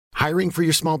Hiring for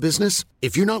your small business?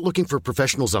 If you're not looking for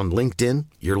professionals on LinkedIn,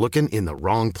 you're looking in the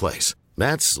wrong place.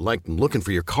 That's like looking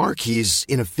for your car keys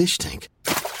in a fish tank.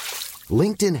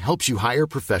 LinkedIn helps you hire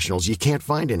professionals you can't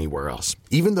find anywhere else,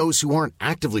 even those who aren't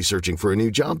actively searching for a new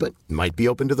job but might be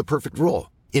open to the perfect role.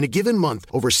 In a given month,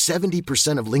 over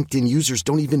 70% of LinkedIn users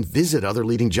don't even visit other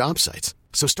leading job sites.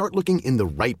 So start looking in the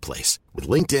right place. With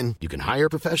LinkedIn, you can hire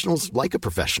professionals like a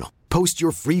professional. Post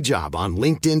your free job on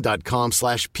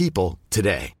linkedin.com/people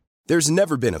today. There's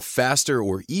never been a faster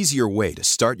or easier way to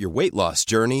start your weight loss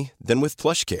journey than with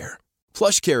PlushCare.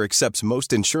 PlushCare accepts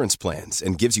most insurance plans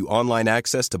and gives you online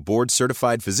access to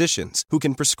board-certified physicians who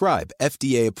can prescribe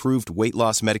FDA-approved weight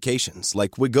loss medications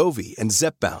like Wegovy and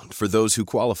Zepbound for those who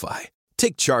qualify.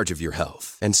 Take charge of your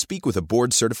health and speak with a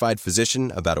board-certified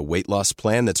physician about a weight loss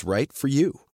plan that's right for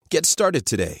you. Get started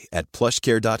today at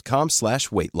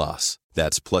plushcare.com/weight loss.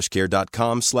 That's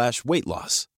plushcare.com/weight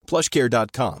loss.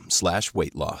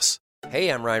 plushcare.com/weight loss. Hey,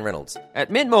 I'm Ryan Reynolds. At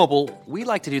Mint Mobile, we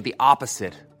like to do the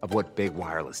opposite of what Big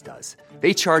Wireless does.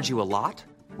 They charge you a lot,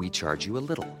 we charge you a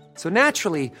little. So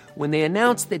naturally, when they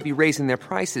announced they'd be raising their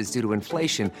prices due to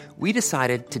inflation, we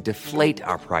decided to deflate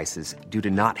our prices due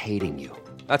to not hating you.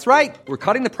 That's right. We're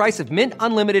cutting the price of Mint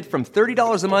Unlimited from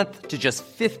 $30 a month to just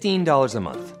 $15 a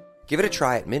month. Give it a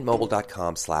try at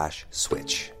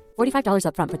mintmobile.com/switch. $45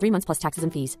 up front for 3 months plus taxes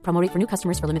and fees. Promo rate for new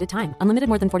customers for limited time. Unlimited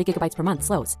more than 40 gigabytes per month.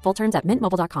 Slows full terms at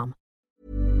mintmobile.com.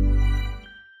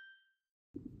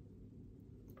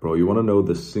 Bro, you want to know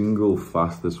the single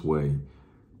fastest way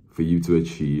for you to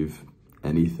achieve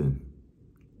anything?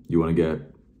 You want to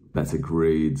get better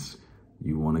grades.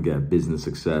 You want to get business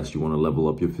success. You want to level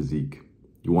up your physique.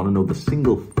 You want to know the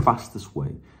single fastest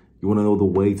way. You want to know the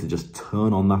way to just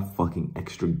turn on that fucking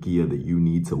extra gear that you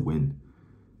need to win.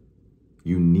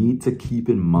 You need to keep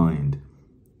in mind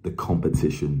the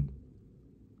competition.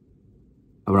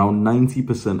 Around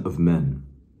 90% of men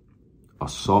are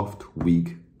soft,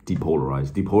 weak,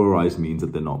 depolarized. Depolarized means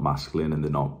that they're not masculine and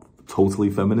they're not totally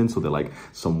feminine, so they're like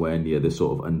somewhere near this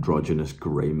sort of androgynous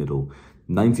gray middle.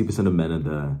 90% of men are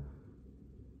there.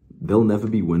 They'll never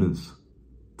be winners.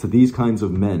 To these kinds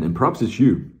of men, and perhaps it's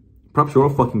you, perhaps you're a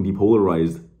fucking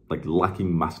depolarized, like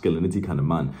lacking masculinity kind of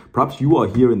man. Perhaps you are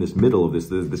here in this middle of this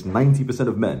 90%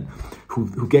 of men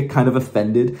who get kind of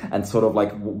offended and sort of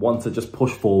like want to just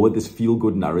push forward this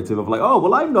feel-good narrative of like, oh,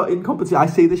 well, I'm not in competition. I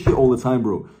say this shit all the time,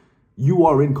 bro. You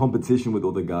are in competition with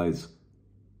other guys.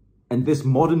 And this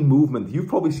modern movement, you've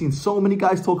probably seen so many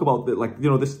guys talk about the, like, you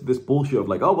know, this bullshit of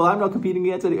like, oh, well, I'm not competing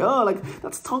against any. Oh, like,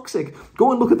 that's toxic.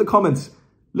 Go and look at the comments.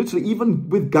 Literally, even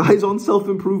with guys on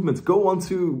self-improvement, go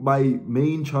onto my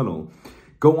main channel.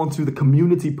 Go onto the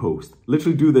community post.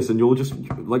 Literally do this and you'll just,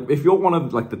 like, if you're one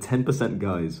of like the 10%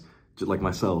 guys, just like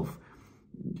myself,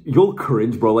 you'll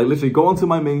cringe, bro. Like, literally go onto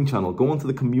my main channel, go onto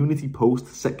the community post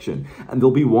section, and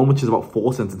there'll be one which is about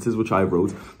 4 sentences which I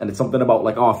wrote, and it's something about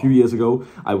like, oh, a few years ago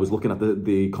I was looking at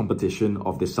the competition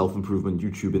of this self-improvement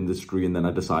YouTube industry, and then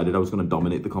I decided I was going to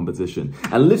dominate the competition.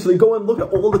 And literally go and look at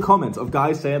all the comments of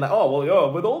guys saying like, oh, well, yo,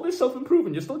 with all this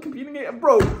self-improvement you're still competing against,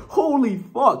 bro. Holy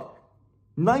fuck.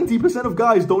 90% of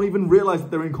guys don't even realize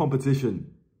that they're in competition.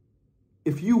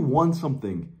 If you want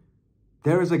something,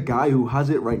 there is a guy who has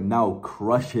it right now.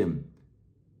 Crush him.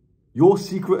 Your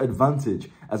secret advantage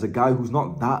as a guy who's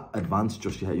not that advanced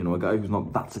just yet, you know, a guy who's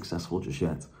not that successful just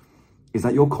yet, is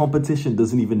that your competition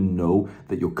doesn't even know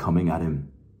that you're coming at him.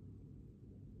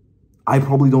 I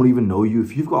probably don't even know you.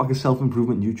 If you've got like a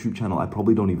self-improvement YouTube channel, I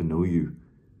probably don't even know you.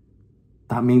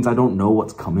 That means I don't know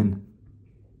what's coming.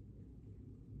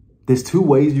 There's 2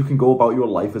 ways you can go about your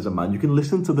life as a man. You can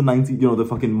listen to the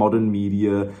fucking modern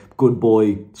media, good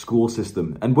boy school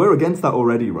system. And we're against that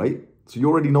already, right? So you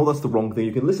already know that's the wrong thing.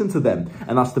 You can listen to them,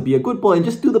 and that's to be a good boy and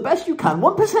just do the best you can.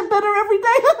 1% better every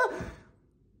day.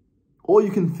 Or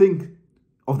you can think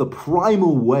of the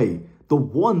primal way, the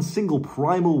one single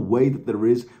primal way that there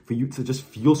is for you to just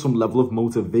feel some level of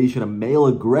motivation and male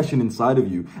aggression inside of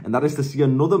you. And that is to see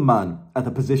another man at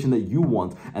the position that you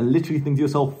want and literally think to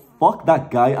yourself, fuck that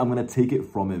guy, I'm going to take it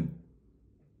from him.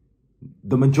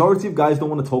 The majority of guys don't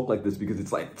want to talk like this because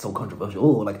it's like, it's so controversial.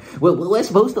 Oh, like, well, we're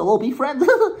supposed to all be friends.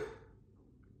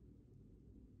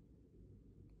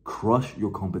 Crush your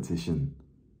competition.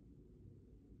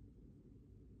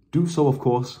 Do so, of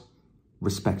course,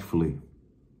 respectfully.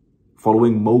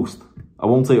 Following most, I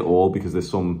won't say all because there's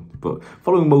some, but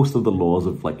following most of the laws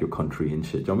of like your country and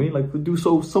shit. You know what I mean? Like, do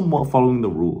so somewhat following the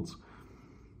rules.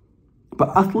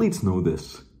 But athletes know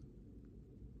this.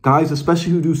 Guys,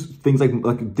 especially who do things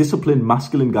like disciplined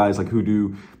masculine guys, like who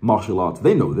do martial arts,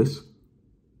 they know this.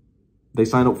 They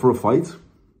sign up for a fight.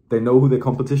 They know who their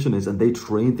competition is, and they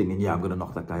train thinking, yeah, I'm going to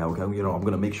knock that guy out. Okay? You know, I'm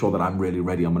going to make sure that I'm really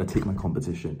ready. I'm going to take my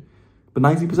competition. But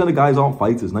 90% of guys aren't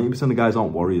fighters. 90% of guys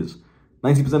aren't warriors.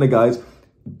 90% of guys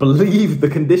believe the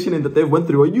conditioning that they've went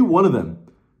through. Are you one of them?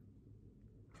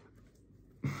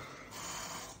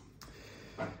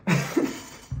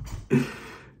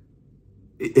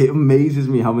 It amazes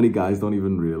me how many guys don't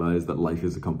even realize that life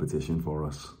is a competition for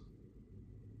us.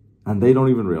 And they don't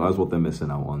even realize what they're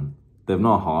missing out on. They've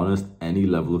not harnessed any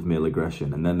level of male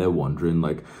aggression. And then they're wondering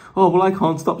like, oh, well, I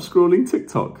can't stop scrolling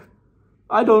TikTok.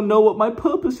 I don't know what my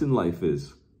purpose in life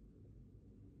is.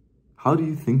 How do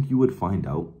you think you would find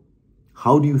out?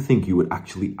 How do you think you would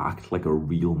actually act like a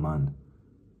real man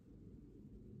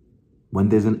when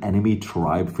there's an enemy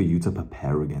tribe for you to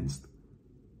prepare against?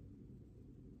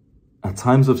 At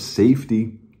times of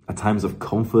safety, at times of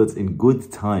comfort, in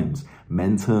good times,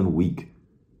 men turn weak.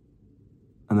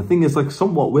 And the thing is, like,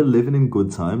 somewhat, we're living in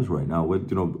good times right now. We're,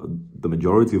 you know, the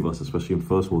majority of us, especially in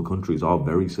first world countries, are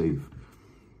very safe.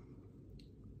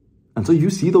 And so you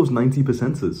see those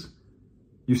 90%ers.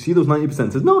 You see those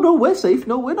 90%ers. No, we're safe.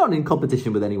 No, we're not in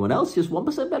competition with anyone else. Just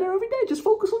 1% better every day. Just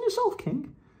focus on yourself,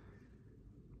 king.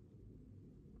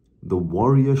 The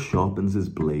warrior sharpens his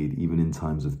blade even in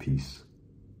times of peace.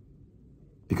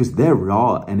 Because there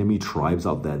are enemy tribes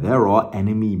out there. There are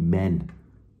enemy men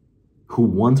who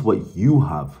want what you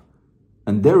have.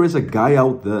 And there is a guy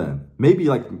out there. Maybe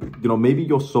like, you know, maybe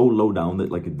you're so low down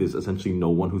that like there's essentially no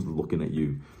one who's looking at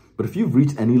you. But if you've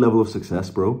reached any level of success,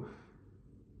 bro,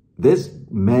 there's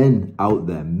men out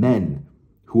there, men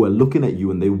who are looking at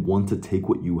you and they want to take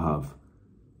what you have.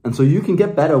 And so you can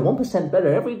get better, 1%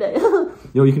 better every day. You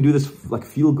know, you can do this like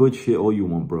feel good shit all you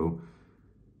want, bro.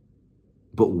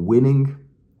 But winning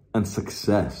and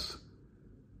success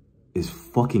is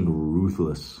fucking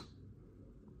ruthless.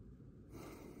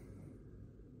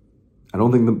 I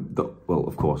don't think well,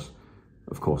 of course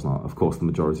not. Of course, the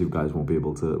majority of guys won't be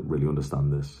able to really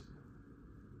understand this.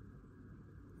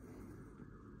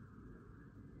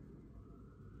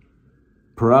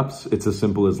 Perhaps it's as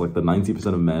simple as like the 90%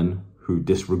 of men who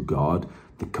disregard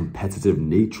the competitive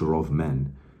nature of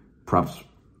men. Perhaps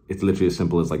it's literally as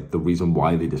simple as like the reason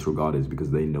why they disregard it is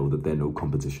because they know that they're no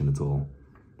competition at all.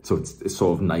 So it's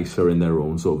sort of nicer in their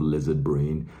own sort of lizard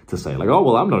brain to say like, oh,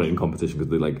 well, I'm not in competition, because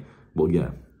they're like, well,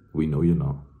 yeah, we know you're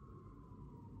not.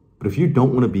 But if you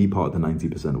don't want to be part of the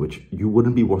 90%, which you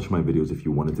wouldn't be watching my videos if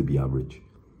you wanted to be average.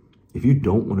 If you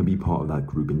don't want to be part of that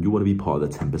group and you want to be part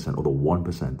of the 10% or the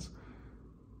 1%,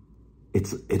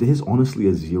 it is honestly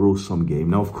a zero-sum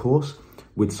game. Now, of course,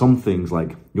 with some things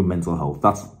like your mental health,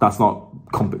 that's not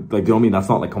like, you know what I mean? That's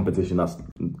not like competition. That's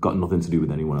got nothing to do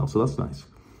with anyone else. So that's nice.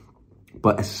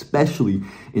 But especially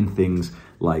in things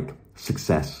like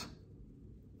success,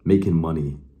 making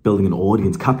money, building an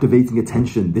audience, captivating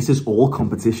attention. This is all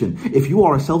competition. If you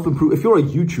are a if you're a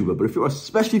YouTuber, but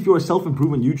especially if you're a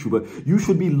self-improvement YouTuber, you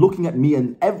should be looking at me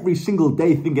and every single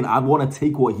day thinking, I want to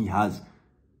take what he has.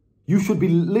 You should be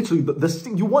literally,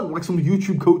 you want like some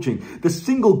YouTube coaching. The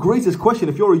single greatest question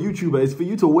if you're a YouTuber is for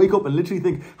you to wake up and literally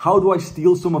think, how do I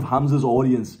steal some of Hamza's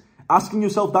audience? Asking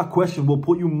yourself that question will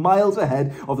put you miles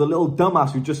ahead of the little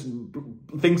dumbass who just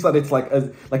thinks that it's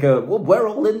well, we're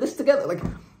all in this together. Like,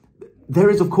 there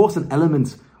is, of course, an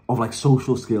element of like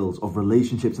social skills, of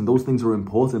relationships, and those things are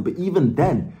important. But even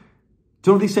then,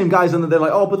 do you know these same guys, and then they're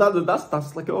like, oh, but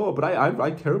that's like, oh, but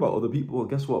I care about other people. Well,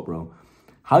 guess what, bro?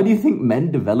 How do you think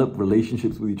men develop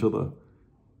relationships with each other?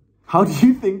 How do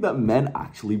you think that men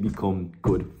actually become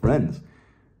good friends?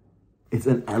 It's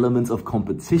an element of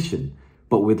competition,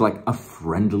 but with like a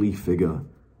friendly figure.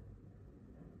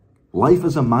 Life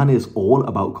as a man is all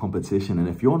about competition. And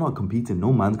if you're not competing,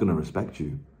 no man's going to respect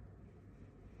you.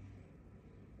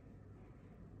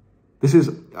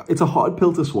 It's a hard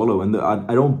pill to swallow. And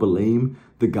I don't blame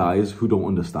the guys who don't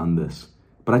understand this.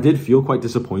 But I did feel quite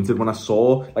disappointed when I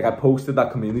saw, like, I posted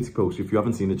that community post. If you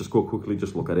haven't seen it, just go quickly,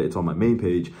 just look at it. It's on my main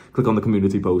page. Click on the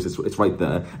community post. It's right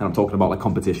there. And I'm talking about, like,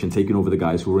 competition, taking over the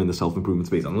guys who are in the self-improvement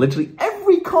space. And literally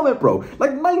every comment, bro,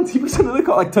 like 90% of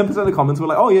the, like 10% of the comments were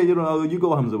like, oh, yeah, you know, you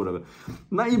go, Hamza, whatever.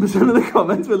 90% of the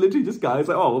comments were literally just guys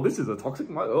like, oh, well, this is a toxic,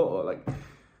 like.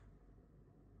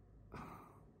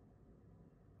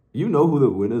 You know who the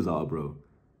winners are, bro.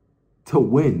 To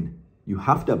win, you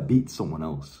have to beat someone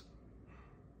else.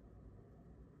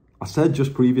 I said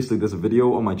just previously, there's a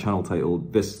video on my channel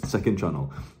titled, this second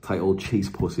channel, titled Chase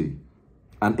Pussy.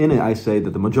 And in it, I say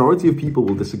that the majority of people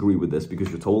will disagree with this because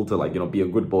you're told to, like, you know, be a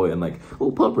good boy and, like,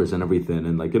 purpose and everything.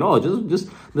 And, like, you know,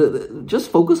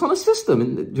 just focus on a system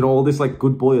and, you know, all this, like,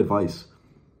 good boy advice.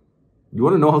 You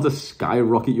want to know how to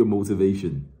skyrocket your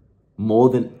motivation? more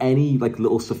than any like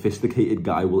little sophisticated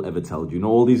guy will ever tell you. You know,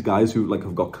 all these guys who like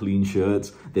have got clean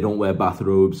shirts, they don't wear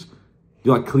bathrobes.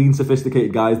 You're like clean,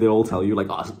 sophisticated guys, they all tell you like,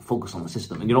 oh, focus on the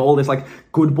system. And you know, all this like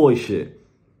good boy shit.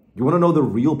 You want to know the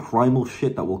real primal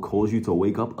shit that will cause you to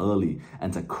wake up early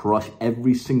and to crush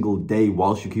every single day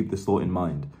whilst you keep this thought in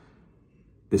mind?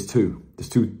 There's two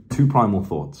primal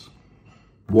thoughts.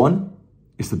 One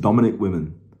is to dominate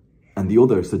women, and the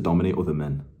other is to dominate other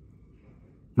men.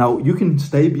 Now, you can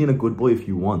stay being a good boy if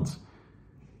you want,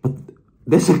 but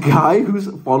there's a guy who's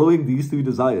following these two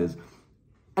desires,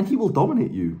 and he will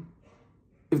dominate you.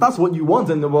 If that's what you want,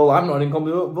 and well, I'm not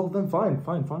incompetent, well then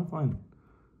fine.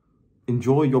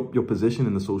 Enjoy your position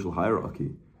in the social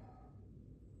hierarchy.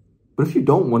 But if you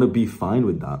don't want to be fine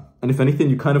with that, and if anything,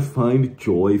 you kind of find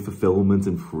joy, fulfillment,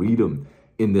 and freedom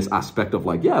in this aspect of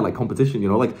like, yeah, like competition, you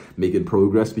know, like making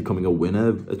progress, becoming a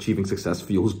winner, achieving success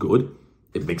feels good.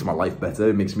 It makes my life better.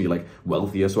 It makes me like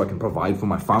wealthier so I can provide for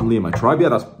my family and my tribe. Yeah,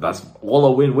 that's all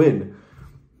a win-win.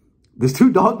 There's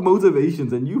two dark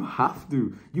motivations, and you have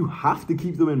to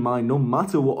keep them in mind no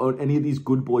matter what any of these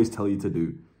good boys tell you to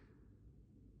do.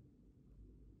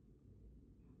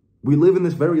 We live in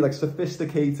this very like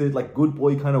sophisticated, like good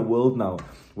boy kind of world now,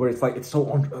 where it's like, it's so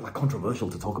like controversial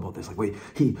to talk about this. Like, wait,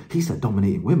 he said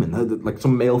dominating women. Like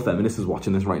some male feminist is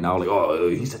watching this right now. Like, oh,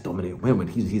 he said dominating women.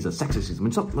 He's a sexist. He's a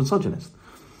misogynist.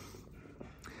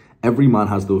 Every man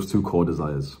has those two core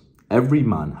desires. Every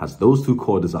man has those two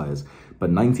core desires,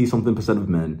 but 90-something% of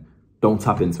men don't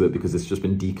tap into it because it's just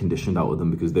been deconditioned out of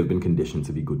them because they've been conditioned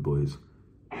to be good boys.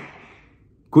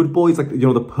 Good boys, like, you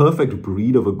know, the perfect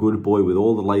breed of a good boy with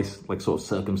all the like sort of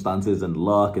circumstances and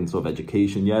luck and sort of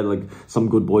education. Yeah, like some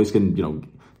good boys can, you know,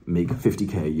 make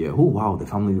 $50K a year. Oh, wow, their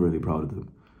family's really proud of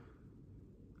them.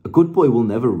 A good boy will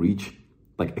never reach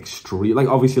like extreme, like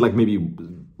obviously like maybe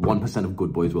 1% of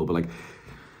good boys will, but like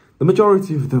the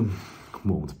majority of them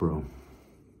won't, bro.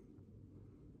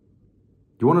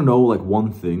 You want to know like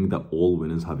one thing that all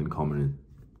winners have in common?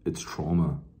 It's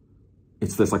trauma.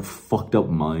 It's this like fucked up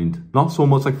mind, not so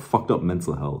much like fucked up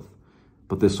mental health,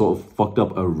 but this sort of fucked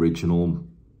up original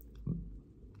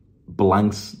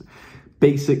blanks,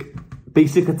 basic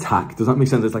attack. Does that make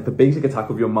sense? It's like the basic attack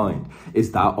of your mind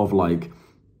is that of like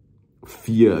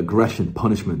fear, aggression,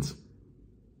 punishment.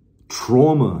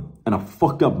 Trauma and a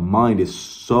fucked up mind is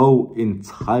so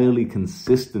entirely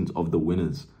consistent of the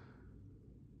winners.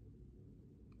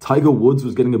 Tiger Woods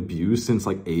was getting abused since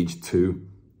like age 2.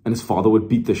 And his father would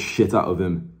beat the shit out of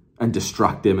him and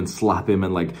distract him and slap him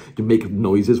and like make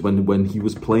noises when he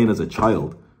was playing as a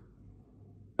child.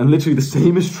 And literally the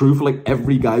same is true for like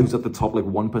every guy who's at the top like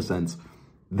 1%.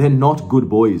 They're not good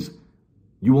boys.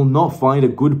 You will not find a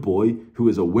good boy who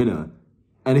is a winner.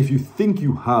 And if you think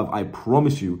you have, I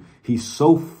promise you, he's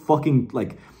so fucking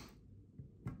like,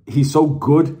 he's so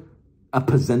good at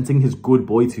presenting his good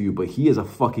boy to you, but he is a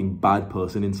fucking bad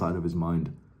person inside of his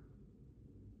mind.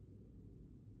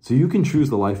 So you can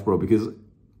choose the life, bro, because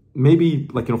maybe,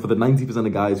 like, you know, for the 90%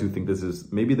 of guys who think this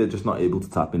is, maybe they're just not able to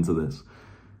tap into this.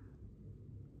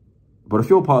 But if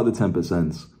you're part of the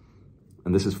 10%,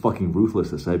 and this is fucking ruthless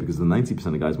to say because the 90%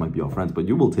 of guys might be our friends, but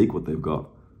you will take what they've got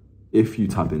if you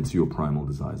tap into your primal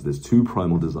desires. There's two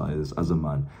primal desires as a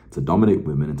man, to dominate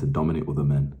women and to dominate other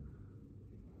men.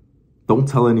 Don't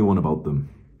tell anyone about them.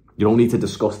 You don't need to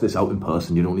discuss this out in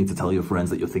person. You don't need to tell your friends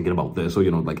that you're thinking about this. Or,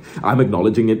 you know, like, I'm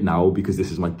acknowledging it now because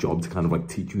this is my job to kind of like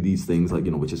teach you these things, like,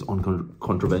 you know, which is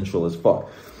uncontroversial as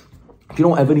fuck. You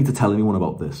don't ever need to tell anyone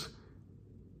about this.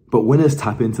 But winners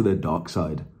tap into their dark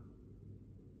side.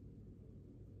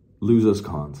 Losers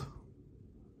can't.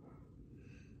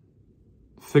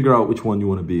 Figure out which one you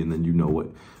want to be, and then you know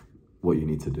what you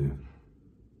need to do.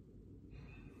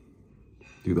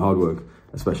 Do the hard work,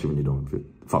 especially when you don't feel...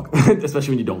 especially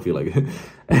when you don't feel like it.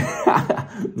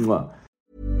 Mwah.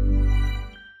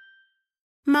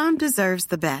 Mom deserves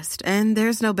the best, and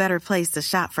there's no better place to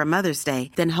shop for Mother's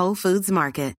Day than Whole Foods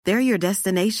Market. They're your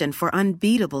destination for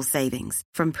unbeatable savings,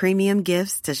 from premium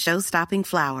gifts to show-stopping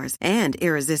flowers and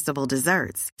irresistible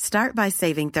desserts. Start by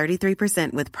saving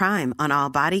 33% with Prime on all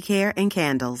body care and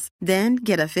candles. Then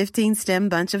get a 15-stem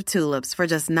bunch of tulips for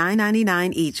just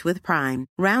 $9.99 each with Prime.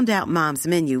 Round out Mom's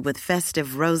menu with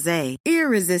festive rosé,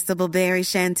 irresistible berry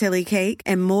chantilly cake,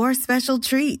 and more special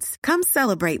treats. Come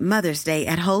celebrate Mother's Day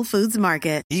at Whole Foods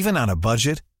Market. Even on a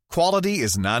budget, quality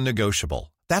is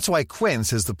non-negotiable. That's why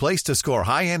Quince is the place to score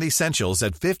high-end essentials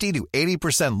at 50 to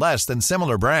 80% less than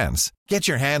similar brands. Get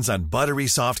your hands on buttery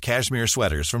soft cashmere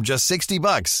sweaters from just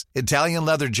 $60, Italian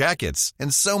leather jackets,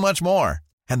 and so much more.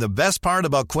 And the best part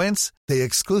about Quince, they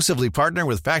exclusively partner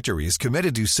with factories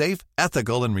committed to safe,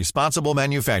 ethical, and responsible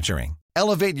manufacturing.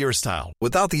 Elevate your style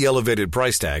without the elevated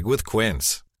price tag with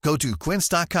Quince. Go to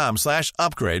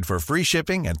quince.com/upgrade for free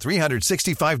shipping and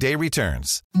 365-day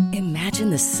returns. Imagine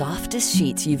the softest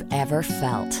sheets you've ever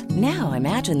felt. Now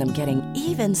imagine them getting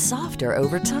even softer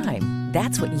over time.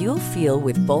 That's what you'll feel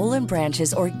with Boll &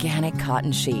 Branch's organic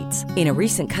cotton sheets. In a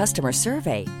recent customer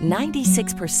survey,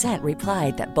 96%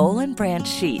 replied that Boll & Branch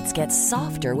sheets get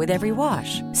softer with every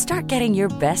wash. Start getting your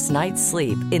best night's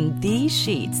sleep in these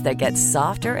sheets that get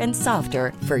softer and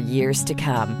softer for years to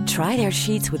come. Try their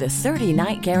sheets with a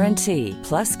 30-night guarantee.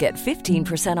 Plus, get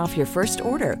 15% off your first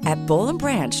order at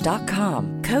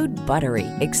bollandbranch.com. Code BUTTERY.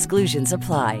 Exclusions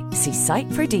apply. See site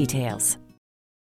for details.